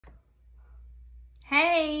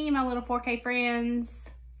Hey, my little 4K friends.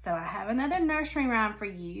 So I have another nursery rhyme for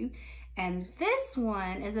you. And this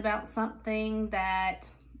one is about something that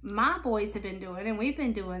my boys have been doing, and we've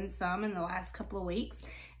been doing some in the last couple of weeks.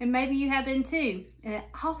 And maybe you have been too. And it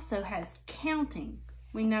also has counting.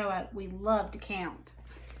 We know we love to count.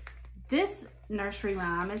 This nursery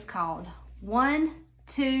rhyme is called 1,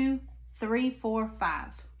 2, 3, 4, 5.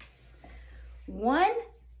 1,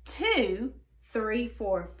 2, 3,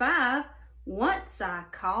 4, 5. Once I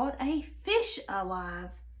caught a fish alive.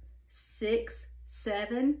 6,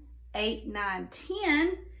 7, 8, 9,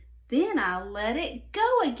 10. Then I let it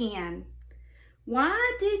go again.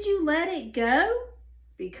 Why did you let it go?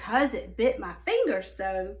 Because it bit my finger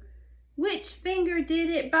so. Which finger did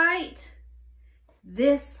it bite?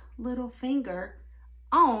 This little finger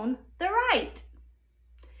on the right.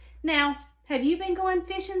 Now, have you been going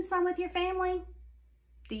fishing some with your family?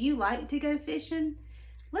 Do you like to go fishing?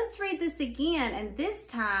 Let's read this again, and this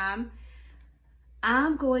time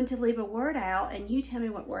I'm going to leave a word out and you tell me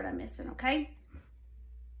what word I'm missing, okay?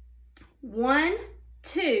 1,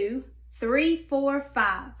 2, 3, 4,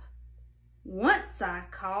 5. Once I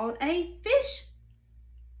caught a fish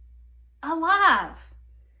alive.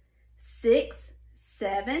 6,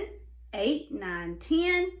 7, 8, 9,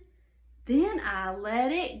 10. Then I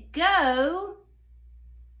let it go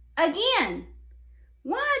again.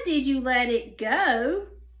 Why did you let it go?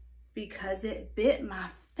 Because it bit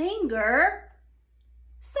my finger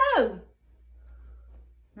so.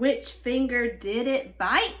 Which finger did it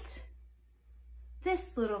bite?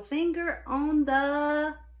 This little finger on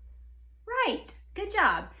the right. Good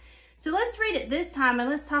job. So let's read it this time and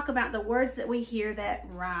let's talk about the words that we hear that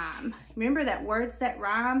rhyme. Remember that words that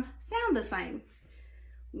rhyme sound the same.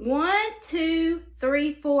 1, 2,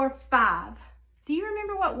 3, 4, 5. Do you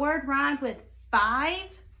remember what word rhymed with 5?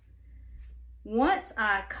 Once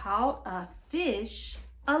I caught a fish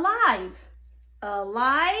alive.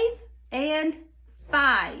 Alive and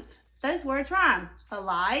 5. Those words rhyme.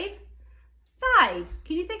 Alive, 5.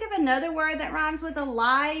 Can you think of another word that rhymes with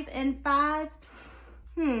alive and 5?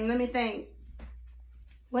 Let me think.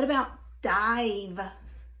 What about dive?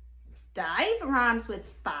 Dive rhymes with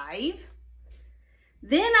 5.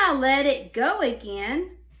 Then I let it go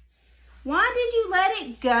again. Why did you let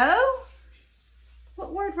it go?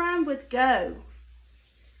 What word rhymed with go?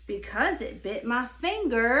 Because it bit my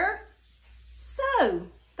finger so.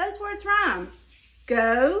 Those words rhyme.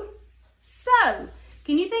 Go, so.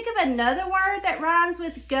 Can you think of another word that rhymes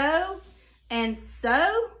with go and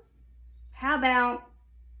so? How about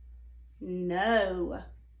no?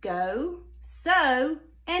 Go, so,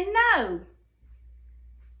 and no.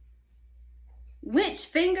 Which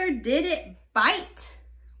finger did it bite?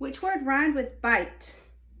 Which word rhymed with bite?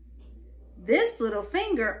 This little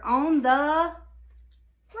finger on the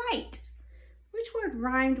right. Which word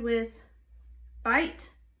rhymed with bite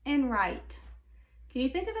and right? Can you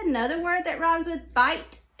think of another word that rhymes with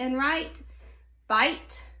bite and right?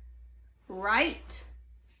 Bite, right,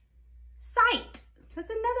 sight. That's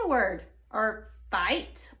another word. Or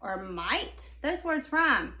fight or might. Those words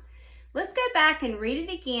rhyme. Let's go back and read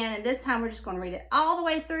it again, and this time we're just going to read it all the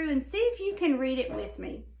way through and see if you can read it with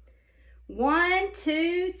me. 1,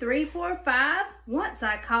 2, 3, 4, 5. Once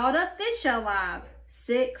I caught a fish alive.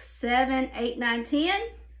 6, 7, 8, 9, 10.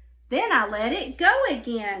 Then I let it go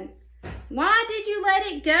again. Why did you let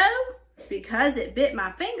it go? Because it bit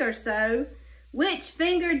my finger so. Which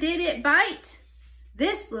finger did it bite?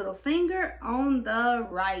 This little finger on the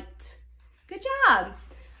right. Good job.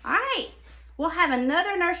 All right. We'll have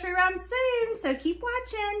another nursery rhyme soon, so keep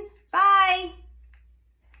watching. Bye.